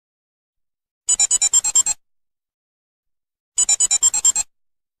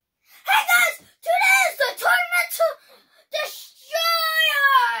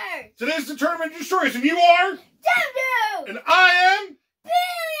Today's the Tournament Destroyers, and you are... Digi-Dudes! And I am...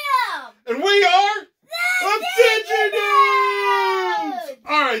 Billiam! And we are... The Digi-Dudes!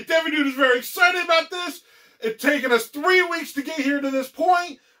 Alright, Digi-Dude is very excited about this. It's taken us 3 weeks to get here to this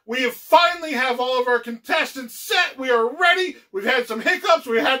point. We have finally have all of our contestants set. We are ready. We've had some hiccups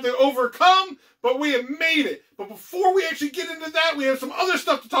we had to overcome, but we have made it. But before we actually get into that, we have some other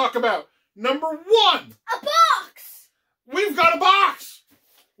stuff to talk about. Number one. A box! We've got a box.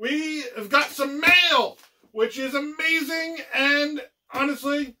 We have got some mail, which is amazing and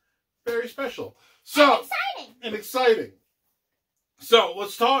honestly very special. So and exciting. So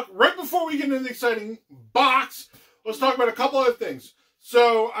let's talk right before we get into the exciting box. Let's talk about a couple other things.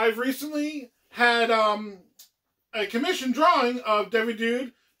 So I've recently had a commission drawing of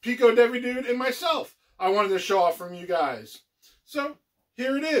Digi-Dude, Pico Digi-Dude, and myself. I wanted to show off from you guys. So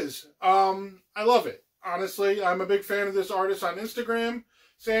here it is. I love it. Honestly, I'm a big fan of this artist on Instagram,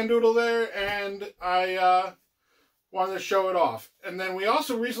 Sandoodle there, and I wanted to show it off. And then we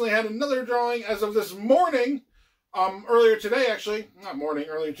also recently had another drawing as of this morning, earlier today actually, not morning,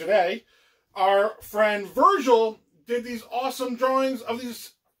 earlier today. Our friend Virgil did these awesome drawings of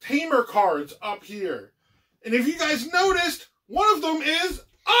these tamer cards up here. And if you guys noticed, one of them is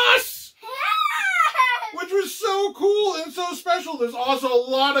us! Which was so cool and so special. There's also a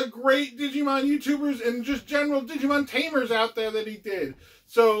lot of great Digimon YouTubers and just general Digimon tamers out there that he did.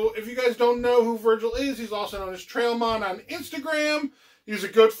 So if you guys don't know who Virgil is, he's also known as Trailmon on Instagram. He's a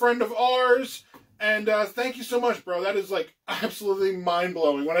good friend of ours. And thank you so much, bro. That is like absolutely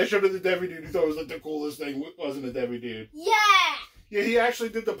mind-blowing. When I showed it to Digi-Dude, he thought it was like the coolest thing, wasn't it, Digi-Dude? Yeah! Yeah, he actually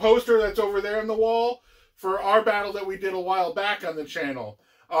did the poster that's over there on the wall for our battle that we did a while back on the channel.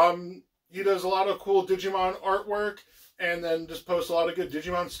 He does a lot of cool Digimon artwork and then just posts a lot of good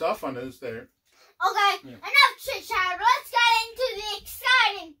Digimon stuff on his there. Okay, yeah. Enough chit-chat. Let's get into the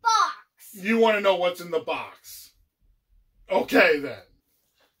exciting box. You want to know what's in the box? Okay, then.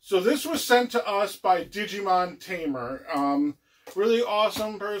 So this was sent to us by Digimon Tamer. Really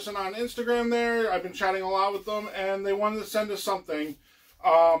awesome person on Instagram there. I've been chatting a lot with them, and they wanted to send us something.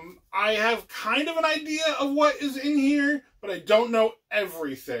 I have kind of an idea of what is in here, but I don't know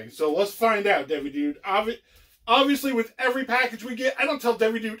everything. So let's find out, Digi-Dude. Obviously, with every package we get, I don't tell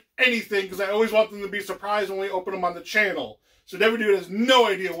Digi-Dude anything because I always want them to be surprised when we open them on the channel. So Digi-Dude has no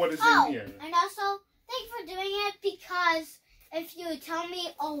idea what is in here. And also, thank you for doing it because if you tell me,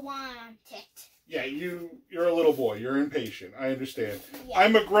 I'll want it. Yeah, you're a little boy. You're impatient. I understand. Yeah.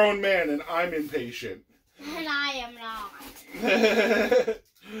 I'm a grown man and I'm impatient. And I am not.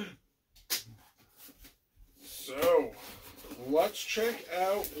 So, let's check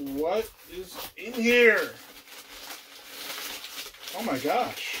out what is in here. Oh my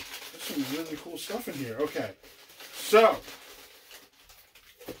gosh. There's some really cool stuff in here. Okay. So,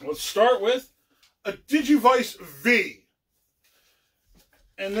 let's start with a Digivice V.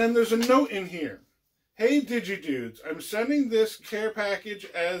 And then there's a note in here. Hey Digi-Dudes, I'm sending this care package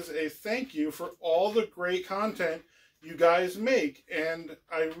as a thank you for all the great content you guys make, and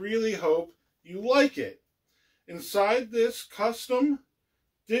I really hope you like it. Inside this custom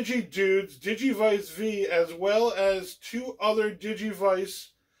Digi-Dudes Digivice V, as well as 2 other Digivice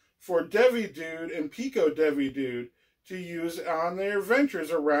for Digi-Dude and Pico Digi-Dude to use on their ventures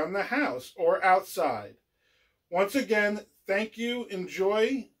around the house or outside. Once again, thank you,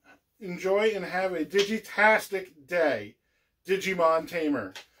 enjoy and have a digitastic day. Digimon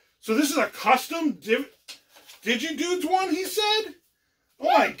Tamer. So this is a custom Digi-Dudes one, he said?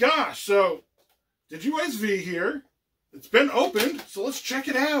 Oh my gosh, so Digivice V here. It's been opened, so let's check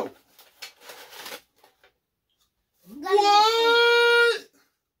it out. What?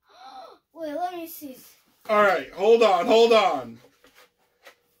 Wait, let me see. Alright, hold on.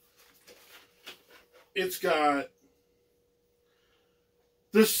 It's got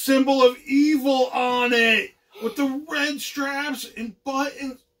the symbol of evil on it with the red straps and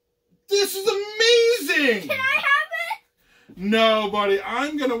buttons. This is amazing! Can I have it? No, buddy.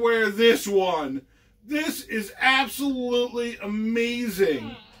 I'm going to wear this one. This is absolutely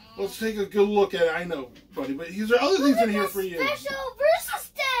amazing. Let's take a good look at it. I know, buddy, but these are other things in here for you. Special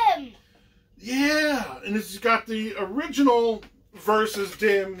versus dim. Yeah, and it's got the original versus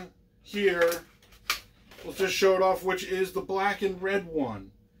dim here. Let's just show it off, which is the black and red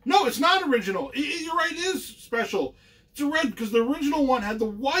one. No, it's not original. You're right, it is special. It's a red because the original one had the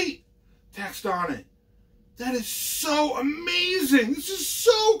white text on it. That is so amazing. This is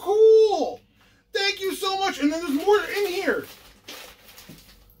so cool. Thank you so much. And then there's more in here.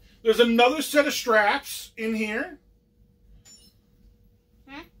 There's another set of straps in here.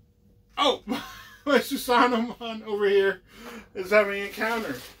 Huh? Oh, my Susanamon over here is having an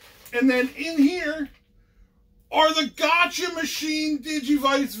encounter. And then in here are the Gotcha Machine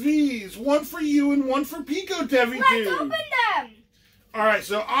Digivice Vs. One for you and one for Pico Devi Dude. Let's open them. Alright,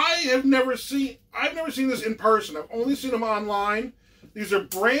 so I've never seen this in person. I've only seen them online. These are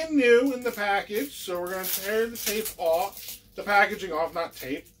brand new in the package, so we're going to tear the tape off. The packaging off, not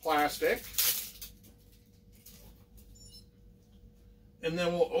tape, plastic. And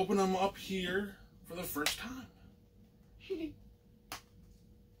then we'll open them up here for the first time.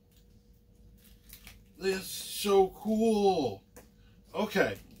 This is so cool.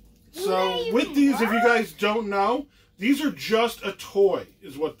 Okay, so with these, if you guys don't know, these are just a toy,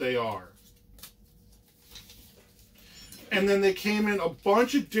 is what they are. And then they came in a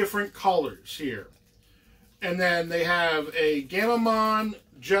bunch of different colors here. And then they have a Gamamon,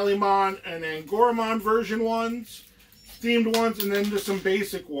 Jellymon, and Angoramon version ones, themed ones, and then just some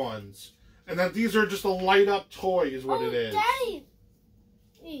basic ones. And then these are just a light-up toy is what it is.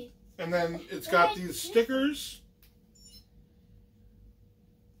 Daddy. And then it's got these stickers.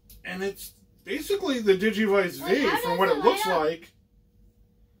 And it's basically the Digivice V from what it looks like.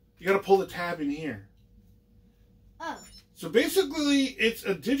 You gotta pull the tab in here. Oh. So basically, it's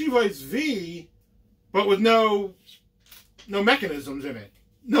a Digivice V, but with no mechanisms in it,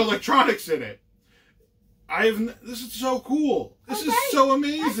 no electronics in it. This is so cool. This is so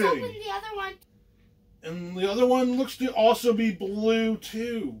amazing. Let's open the other one. And the other one looks to also be blue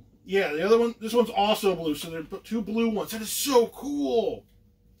too. Yeah, the other one. This one's also blue. So there are two blue ones. That is so cool.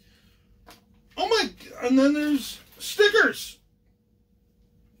 Oh my! And then there's stickers.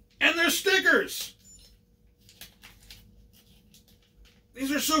 And there's stickers.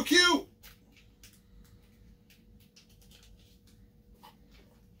 These are so cute.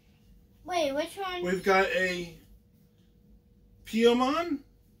 Wait, which one? We've got a Piomon.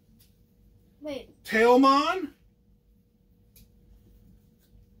 Wait. Tailmon.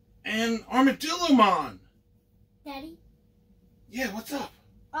 And Armadillomon. Daddy? Yeah, what's up?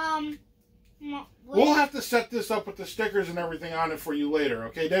 We'll have to set this up with the stickers and everything on it for you later,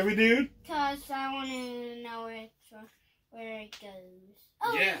 okay, Devi Dude? Because I want to know where it goes.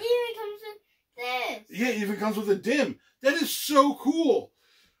 Oh, yeah. It even comes with this. Yeah, it even comes with a dim. That is so cool.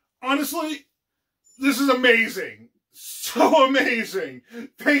 Honestly, this is amazing. So amazing.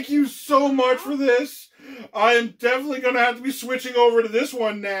 Thank you so much for this. I am definitely going to have to be switching over to this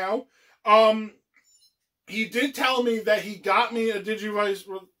one now. He did tell me that he got me a Digivice.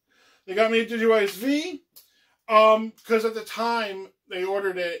 They got me a Digivice V. Because at the time they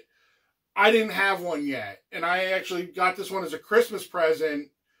ordered it, I didn't have one yet. And I actually got this one as a Christmas present.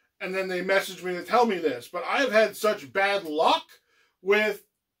 And then they messaged me to tell me this. But I've had such bad luck with...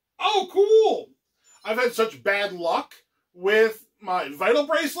 Oh, cool! I've had such bad luck with my Vital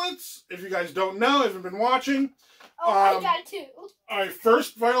bracelets. If you guys don't know, haven't been watching. Oh, I got two. Our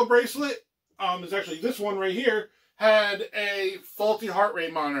first Vital bracelet is actually this one right here. Had a faulty heart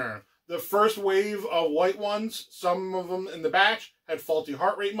rate monitor. The first wave of white ones, some of them in the batch, had faulty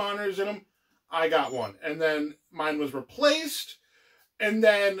heart rate monitors in them. I got one. And then mine was replaced. And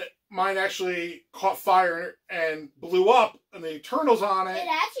then mine actually caught fire and blew up, and the internals on it. It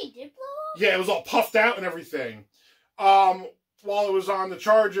actually did blow up? Yeah, it was all puffed out and everything. While it was on the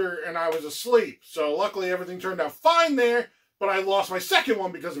charger, and I was asleep. So luckily everything turned out fine there, but I lost my second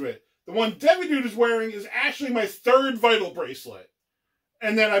one because of it. The one Devi Dude is wearing is actually my third Vital bracelet.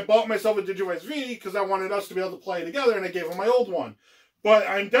 And then I bought myself a Digivice V because I wanted us to be able to play together, and I gave him my old one. But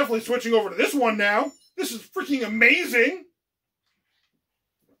I'm definitely switching over to this one now. This is freaking amazing.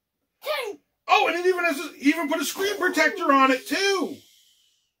 Oh, and it even put a screen protector on it too.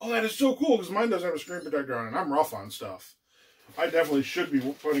 Oh, that is so cool because mine doesn't have a screen protector on it. I'm rough on stuff. I definitely should be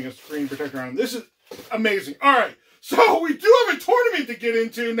putting a screen protector on it. This is amazing. All right, so we do have a tournament to get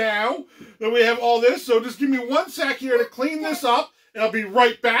into now that we have all this. So just give me 1 sec here to clean this up, and I'll be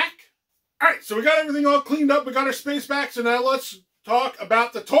right back. All right, so we got everything all cleaned up. We got our space back. So now let's talk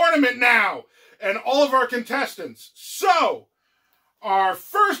about the tournament now and all of our contestants. So our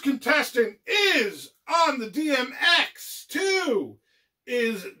first contestant is on the DMX2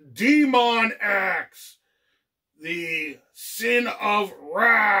 is Demon X, the Sin of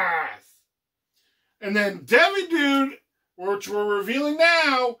Wrath. And then Devi Dude, which we're revealing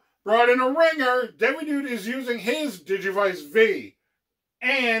now, brought in a ringer. Devi Dude is using his Digivice V.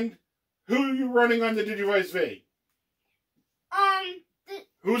 And who are you running on the Digivice V?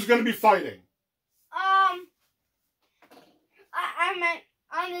 Who's going to be fighting? I meant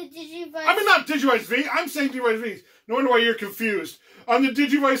on the Digivice. I mean, not Digivice V. I'm saying Digivice V. No wonder why you're confused. On the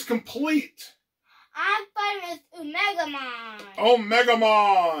Digivice Complete. I'm fighting with Omegamon.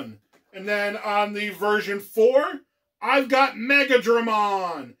 Omegamon. And then on the version 4, I've got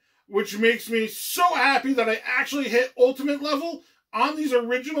Megadramon. which makes me so happy that I actually hit ultimate level on these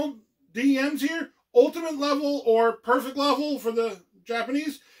original DMs here. Ultimate level, or perfect level for the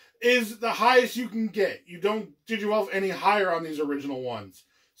Japanese, is the highest you can get. You don't Digivolve any higher on these original ones.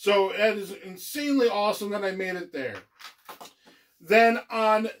 So that is insanely awesome that I made it there. Then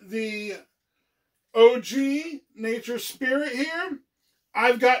on the OG Nature Spirit here,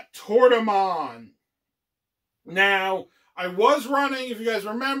 I've got Tortamon. Now, I was running, if you guys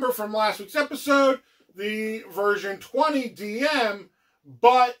remember from last week's episode, the version 20 DM,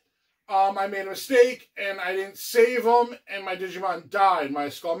 but I made a mistake and I didn't save them and my Digimon died, my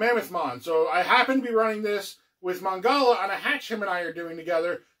Skull Mammothmon. So I happen to be running this with Mangala on a hatch him and I are doing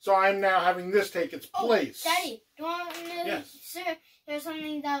together, so I'm now having this take its place. Daddy, do you want to know? Yes. Sir, there's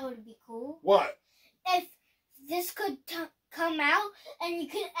something that would be cool. What? If this could come out and you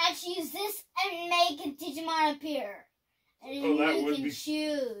could actually use this and make a Digimon appear. And you can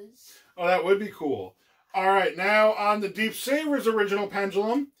choose. Oh, that would be cool. All right, now on the Deep Savers original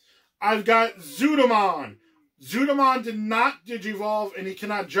pendulum, I've got Zudomon. Zudomon did not Digivolve, and he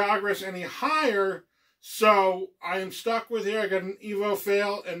cannot Jogress any higher, so I am stuck with here. I got an Evo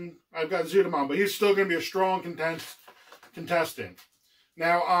fail, and I've got Zudomon, but he's still going to be a strong contestant.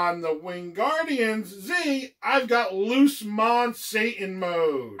 Now on the Wing Guardians Z, I've got Loosemon Satan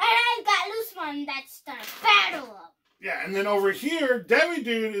mode. And I've got Loosemon that's done battle him. Yeah, and then over here,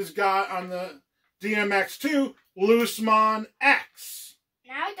 Digi-Dude has got on the DMX2, Loosemon X.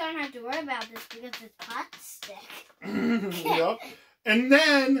 Now I don't have to worry about this because it's hot stick. Yep. And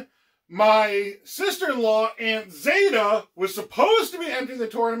then my sister-in-law, Aunt Zeta, was supposed to be entering the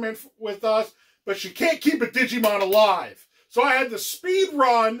tournament with us, but she can't keep a Digimon alive. So I had to speed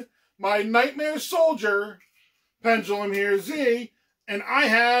run my Nightmare Soldier pendulum here, Z, and I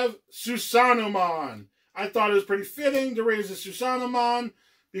have Susanoo-mon. I thought it was pretty fitting to raise the Susanoo-mon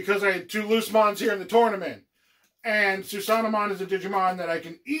because I had 2 Loosemons here in the tournament. And Susanoo-mon is a Digimon that I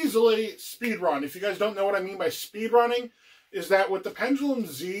can easily speedrun. If you guys don't know what I mean by speedrunning, is that with the Pendulum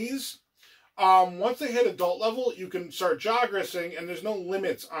Zs, once they hit adult level, you can start Jogressing, and there's no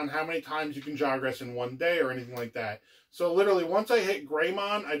limits on how many times you can Jogress in one day or anything like that. So literally, once I hit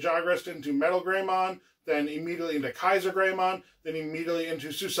Greymon, I Jogressed into Metal Greymon, then immediately into Kaiser Greymon, then immediately into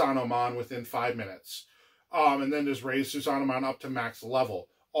Susanoo-mon within 5 minutes. And then just raise Susanoo-mon up to max level.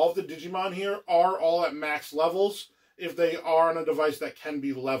 All of the Digimon here are all at max levels if they are on a device that can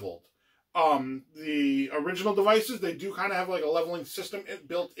be leveled. The original devices, they do kind of have like a leveling system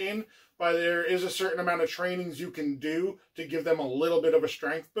built in, but there is a certain amount of trainings you can do to give them a little bit of a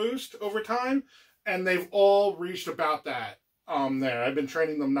strength boost over time, and they've all reached about that there. I've been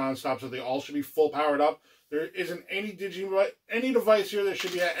training them nonstop, so they all should be full powered up. There isn't any device here that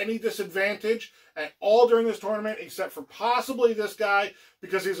should be at any disadvantage at all during this tournament, except for possibly this guy,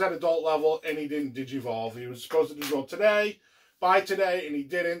 because he's at adult level and he didn't Digivolve. He was supposed to Digivolve by today, and he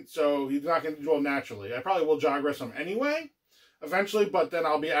didn't, so he's not going to Digivolve naturally. I probably will Jogress him anyway, eventually, but then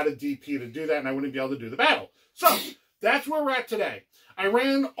I'll be out of DP to do that, and I wouldn't be able to do the battle. So, that's where we're at today. I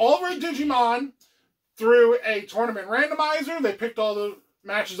ran all of our Digimon through a tournament randomizer. They picked all the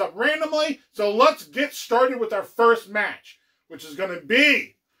matches up randomly. So let's get started with our first match, which is going to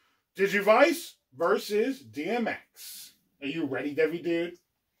be Digivice versus DMX. Are you ready, Digi-Dude?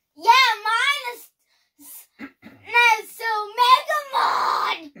 Yeah, mine is so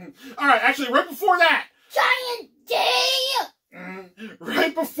Megamon. All right, actually, right before that, Giant D.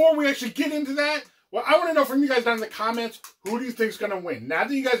 Right before we actually get into that, well, I want to know from you guys down in the comments, who do you think is going to win? Now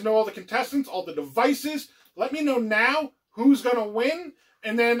that you guys know all the contestants, all the devices, let me know now who's going to win.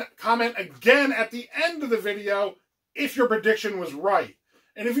 And then comment again at the end of the video if your prediction was right.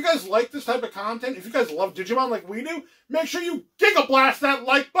 And if you guys like this type of content, if you guys love Digimon like we do, make sure you Giga Blast that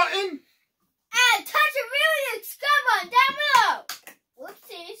like button. And touch the really subscribe button down below.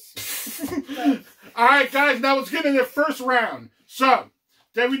 Whoopsies. Alright guys, now let's get into the first round. So,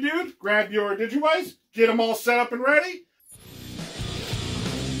 Digi-Dude, grab your Digivice, get them all set up and ready.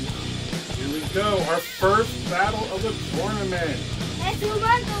 Here we go, our first battle of the tournament. It's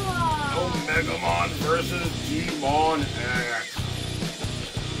Omegamon! Omegamon versus Digimon X.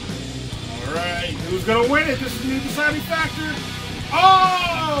 Alright, who's going to win it? This is the deciding factor.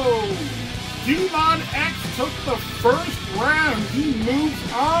 Oh! Digimon X took the first round. He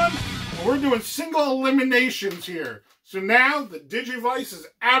moves on. We're doing single eliminations here. So now the Digivice is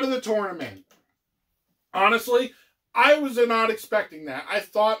out of the tournament. Honestly, I was not expecting that. I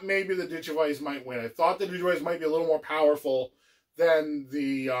thought maybe the Digivice might win. I thought the Digivice might be a little more powerful than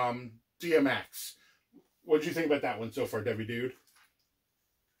the DMX. What did you think about that one so far, Digi-Dude?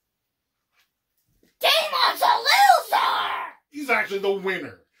 Digimon's a loser! He's actually the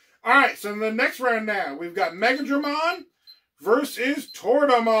winner. Alright, so in the next round now, we've got Megadramon versus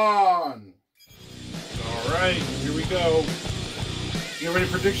Tortamon. Alright, here we go. You have any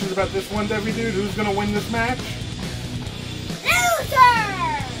predictions about this one, Digi-Dude? Who's going to win this match? Loser!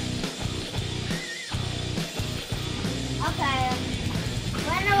 Okay,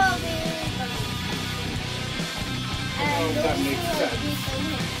 winner will be that makes sense.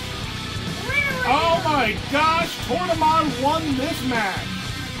 Oh my gosh, Tortamon won this match.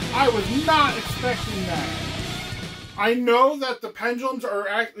 I was not expecting that. I know that the pendulums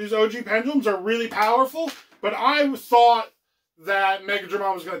these OG pendulums are really powerful, but I thought that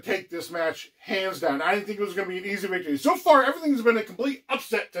Megadramon was going to take this match hands down. I didn't think it was going to be an easy victory. So far, everything's been a complete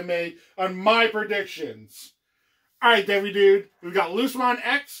upset to me on my predictions. Alright, Digi-Dude, we've got Loosemon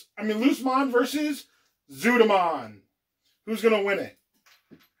versus Zootamon. Who's going to win it?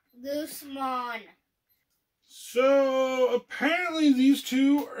 Loosemon. So, apparently these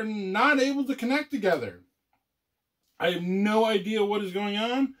two are not able to connect together. I have no idea what is going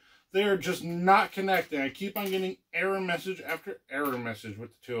on. They are just not connecting. I keep on getting error message after error message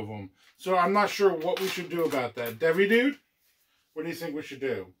with the two of them. So, I'm not sure what we should do about that. Digi-Dude, what do you think we should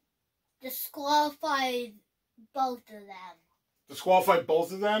do? Disqualify both of them. Disqualify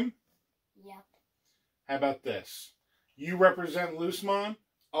both of them? Yep. How about this? You represent Loosemon.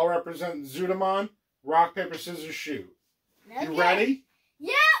 I'll represent Zootamon. Rock, paper, scissors, shoot. Okay. You ready?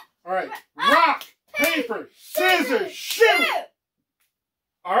 Yep. All right. Rock, paper, scissors, shoot.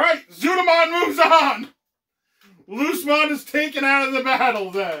 All right. Zootamon moves on. Loosemon is taken out of the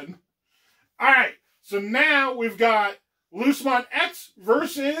battle then. All right. So now we've got Loosemon X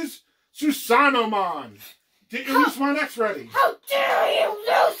versus Susanomon. Get your Loosemon X ready. How dare you,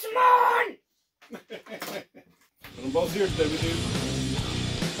 Loosemon! Put them both here, Digi-Dude.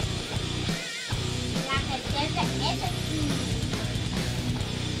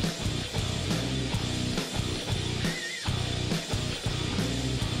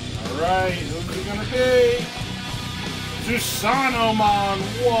 Alright, who's it gonna be? Susanomon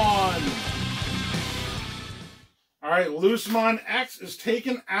won! Alright, Loosemon X is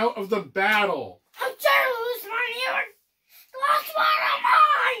taken out of the battle. How dare Loosemon, you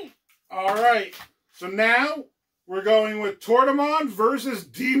Loosemon! Alright, so now we're going with Tortamon versus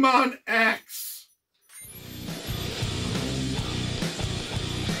Digimon X.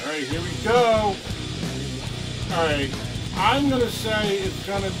 Alright, here we go. Alright, I'm going to say it's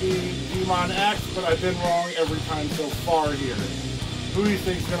going to be Digimon X, but I've been wrong every time so far here. Who do you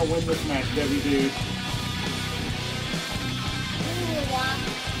think is going to win this match, Digi-Dude?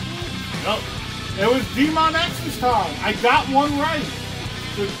 Nope. It was Digimon X this time. I got one right.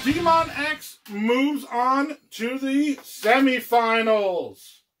 So Digimon X moves on to the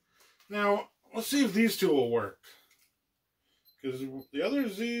semifinals. Now, let's see if these two will work. Because the other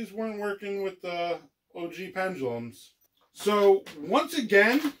Z's weren't working with the OG pendulums. So, once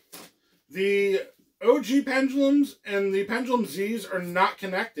again, the OG pendulums and the pendulum Z's are not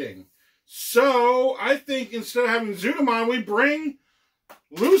connecting. So, I think instead of having Zootamon, we bring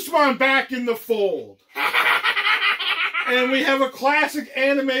Loosemon back in the fold. And we have a classic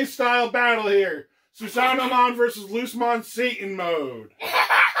anime-style battle here. Susanomon versus Loosemon Satan mode.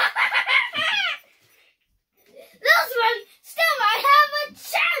 Loosemon still might have a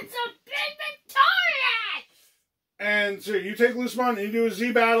chance of being victorious! And so you take Loosemon and you do a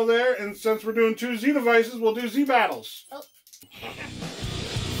Z battle there, and since we're doing two Z devices, we'll do Z battles. Oh.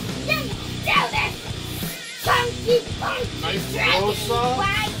 Let's do this! Funky, funky, nice close-up.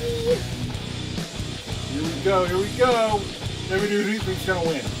 Here we go, here we go. Digi-Dude, who do you think's gonna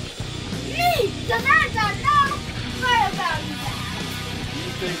win? Me! Because I don't know what about that. You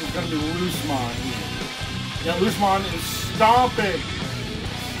think it's gonna be Loosemon here. Yeah, Loosemon is stomping.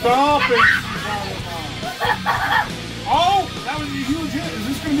 Stomping. Oh, that was a huge hit. Is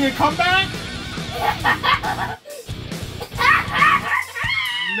this gonna be a comeback?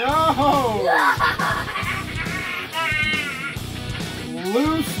 No.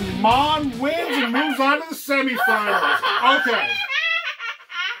 Loosemon wins and moves on to the semifinals. Okay.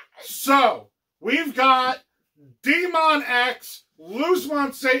 So, we've got Digimon X,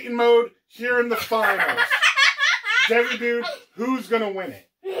 Loosemon Satan mode here in the finals. Digi-Dude, who's going to win it?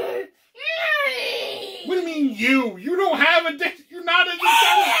 What do you mean you? You don't have a dick. You're not in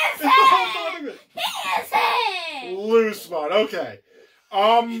the whole tournament. Loosemon, okay.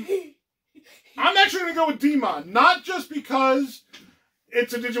 I'm actually going to go with Digimon. Not just because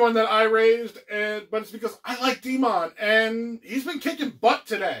it's a Digimon that I raised, but it's because I like Digimon, and he's been kicking butt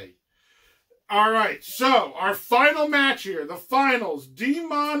today. Alright, so, our final match here, the finals,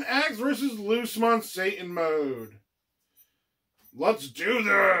 Digimon X versus Loosemon Satan mode. Let's do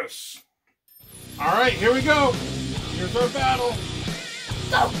this. All right, here we go. Here's our battle.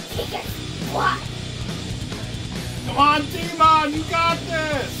 Go, kick it. What? Come on, Digimon, you got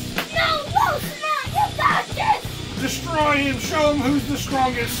this. No, Simon, you got this. Destroy him. Show him who's the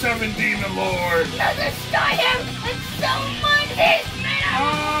strongest 7 Demon Lord. No, destroy him and summon his man.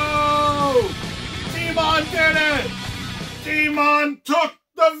 Oh! Digimon did it. Digimon took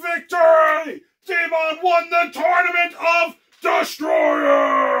the victory. Digimon won the Tournament of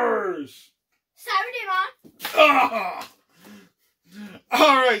Destroyers. Sorry, Digimon. Ah!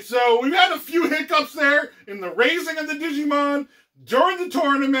 Alright, so we've had a few hiccups there in the raising of the Digimon during the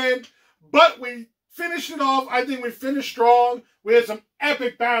tournament, but we finished it off. I think we finished strong. We had some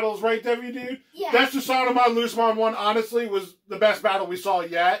epic battles, right, Dude? Yeah. That's the Sonomon Loosemon one, honestly, was the best battle we saw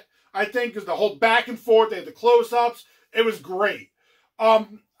yet. I think, because the whole back and forth, they had the close-ups. It was great. I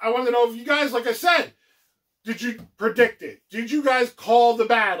wanted to know if you guys, like I said, did you predict it? Did you guys call the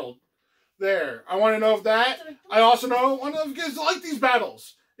battle? There. I want to know if that. I also want to know if you guys like these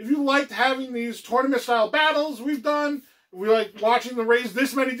battles. If you liked having these tournament-style battles we've done, if we like watching them raise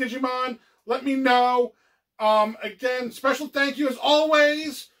this many Digimon, let me know. Again, special thank you, as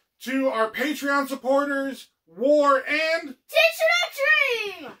always, to our Patreon supporters, War and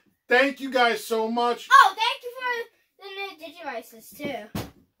Dream. Thank you guys so much. Oh, thank you for the new Digivices, too.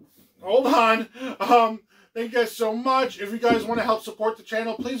 Hold on. Thank you guys so much. If you guys want to help support the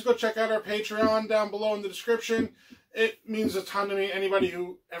channel, please go check out our Patreon down below in the description. It means a ton to me. Everybody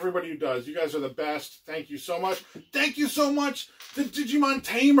who does. You guys are the best. Thank you so much. Thank you so much to Digimon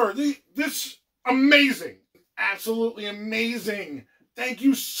Tamer. This amazing. Absolutely amazing. Thank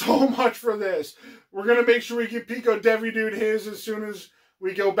you so much for this. We're going to make sure we give Pico Dude his as soon as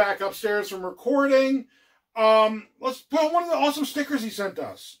we go back upstairs from recording. Let's put on one of the awesome stickers he sent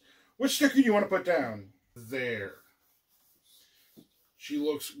us. Which sticker do you want to put down? There. She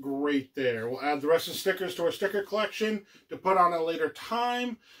looks great there. We'll add the rest of the stickers to our sticker collection to put on at a later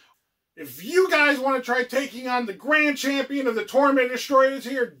time. If you guys want to try taking on the grand champion of the Tournament Destroyers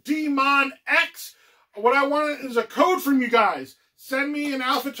here, Digimon X, what I want is a code from you guys. Send me an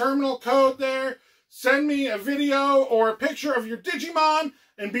Alpha Terminal code there. Send me a video or a picture of your Digimon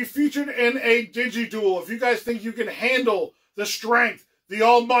and be featured in a Digi-Duel. If you guys think you can handle the strength, the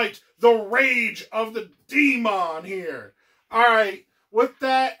all might, the rage of the Demon here. Alright, with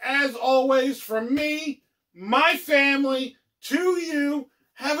that, as always, from me, my family, to you,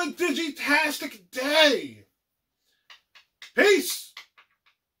 have a Digitastic day. Peace!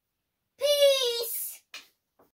 Peace!